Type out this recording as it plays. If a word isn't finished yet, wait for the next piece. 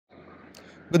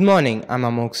Good morning, I'm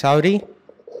Amok Sauri.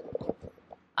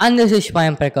 And this is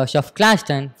Swayam Prakash of Class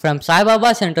 10 from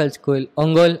Saibaba Central School,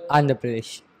 Ongole, Andhra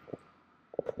Pradesh.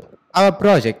 Our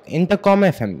project,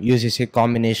 InterComFM, uses a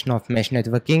combination of mesh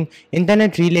networking,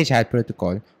 Internet Relay Chat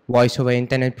Protocol, Voice over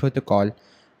Internet Protocol,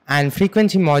 and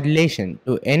frequency modulation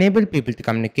to enable people to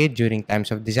communicate during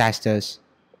times of disasters.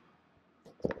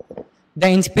 The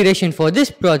inspiration for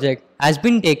this project has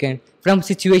been taken from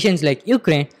situations like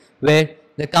Ukraine, where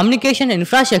the communication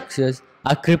infrastructures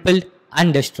are crippled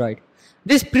and destroyed.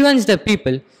 This prevents the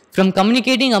people from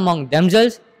communicating among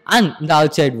themselves and the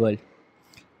outside world.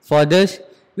 For this,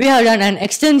 we have done an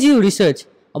extensive research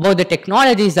about the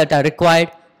technologies that are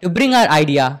required to bring our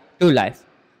idea to life.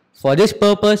 For this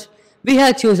purpose, we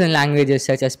have chosen languages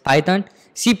such as Python,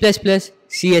 C++,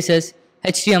 CSS,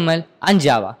 HTML, and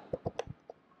Java.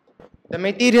 The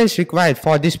materials required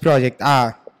for this project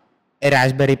are a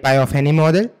Raspberry Pi of any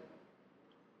model,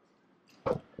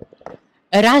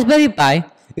 A Raspberry Pi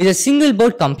is a single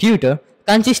board computer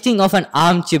consisting of an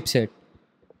ARM chipset.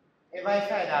 a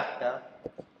Wi-Fi adapter,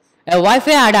 A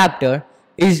Wi-Fi adapter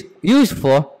is used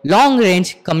for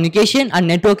long-range communication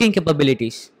and networking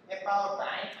capabilities a power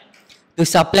bank. to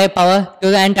supply power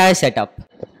to the entire setup.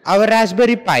 Our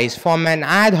Raspberry Pis form an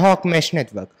ad hoc mesh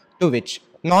network to which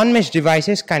non-mesh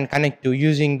devices can connect to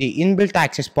using the inbuilt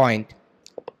access point.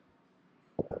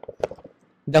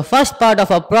 The first part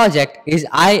of our project is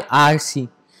IRC.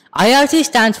 IRC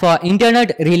stands for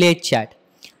Internet Relay Chat.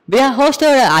 We have hosted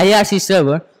an IRC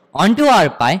server onto our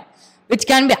Pi, which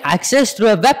can be accessed through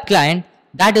a web client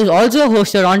that is also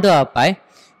hosted onto our Pi.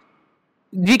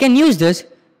 We can use this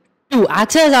to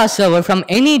access our server from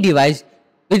any device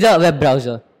with a web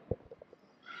browser.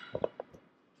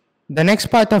 The next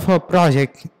part of our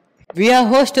project, We have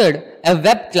hosted a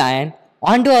web client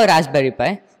onto our Raspberry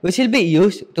Pi, which will be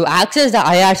used to access the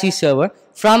IRC server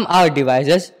from our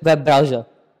device's web browser.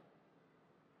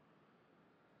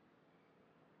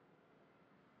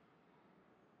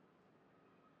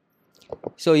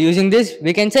 So using this,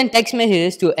 we can send text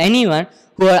messages to anyone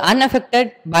who are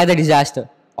unaffected by the disaster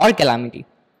or calamity.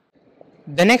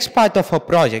 the next part of our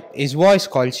project is voice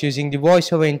calls using the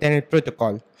Voice over Internet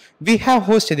Protocol. We have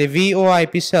hosted a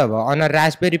VoIP server on a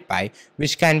Raspberry Pi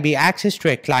which can be accessed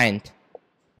to a client.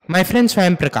 My friend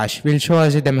Swayam Prakash will show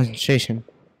us a demonstration.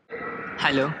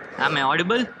 Hello, am I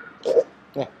audible?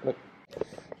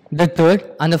 The third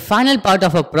and the final part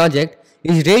of our project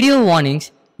is radio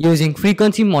warnings using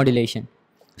frequency modulation.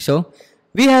 So,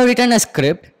 we have written a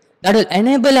script that will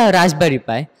enable our Raspberry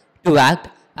Pi to act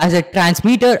as a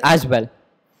transmitter as well.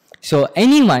 So,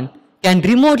 anyone can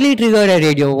remotely trigger a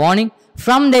radio warning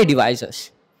from their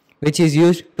devices, which is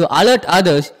used to alert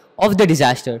others of the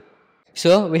disaster.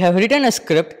 So, we have written a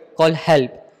script called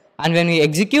help, and when we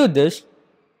execute this,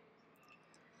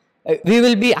 we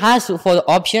will be asked for the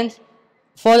options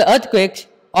for the earthquakes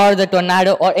or the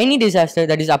tornado or any disaster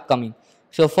that is upcoming.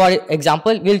 So for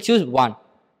example, we'll choose 1.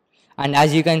 And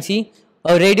as you can see,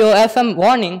 a radio FM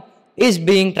warning is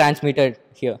being transmitted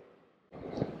here.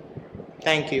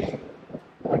 Thank you.